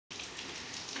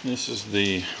This is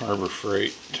the Harbor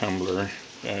Freight tumbler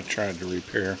that I tried to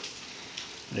repair.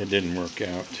 It didn't work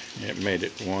out. It made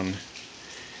it one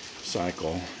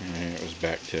cycle and it was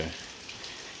back to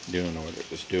doing what it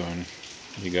was doing.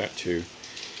 You got to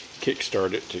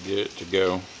kickstart it to get it to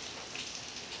go.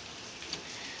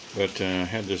 But I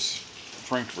had this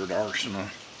Frankfurt Arsenal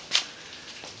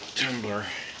tumbler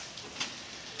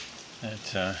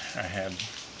that I had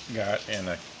got in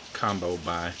a combo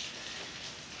buy.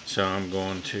 So I'm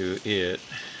going to it,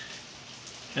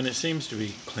 and it seems to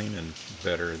be cleaning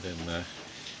better than the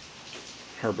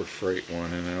Harbor Freight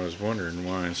one, and I was wondering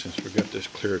why, since we got this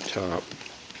clear top.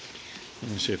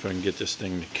 Let me see if I can get this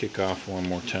thing to kick off one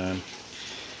more time.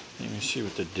 Let me see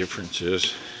what the difference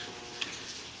is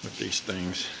with these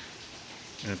things.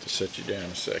 I have to set you down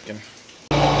a second.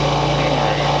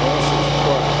 Alright, well, this is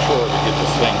quite a chore to get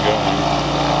this thing going.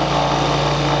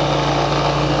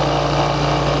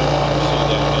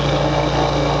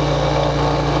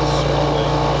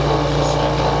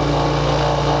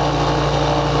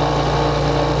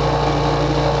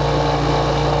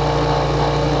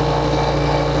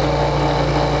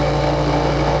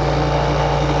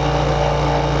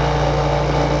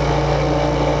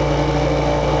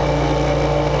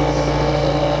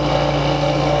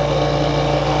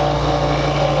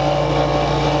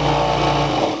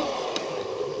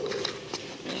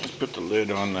 Put the lid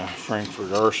on the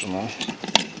Frankfurt Arsenal.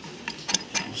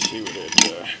 Let's see what it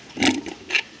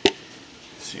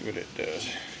does.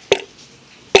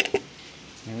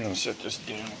 I'm going to set this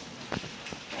down,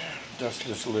 dust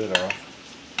this lid off.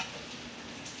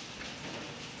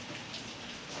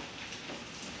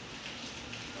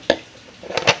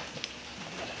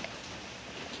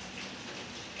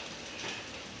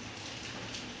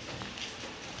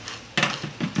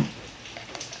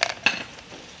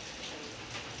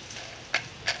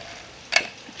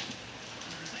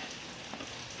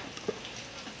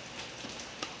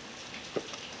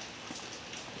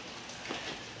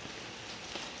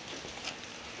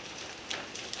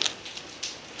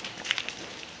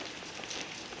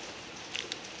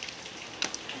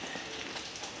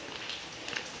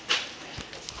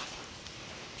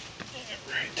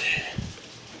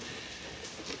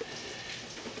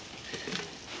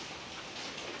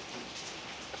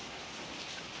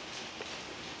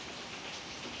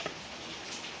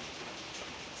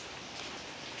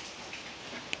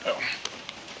 Oh,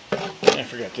 I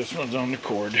forgot this one's on the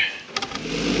cord.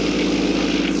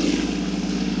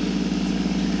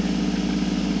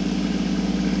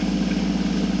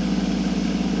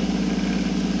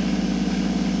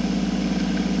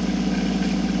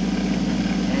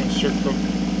 Circle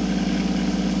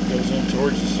goes in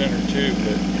towards the center too,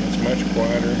 but it's much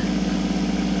quieter.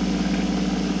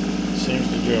 Seems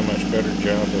to do a much better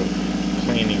job of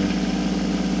cleaning.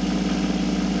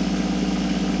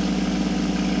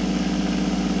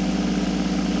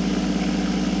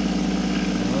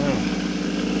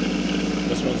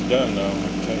 This one's done though, I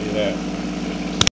can tell you that.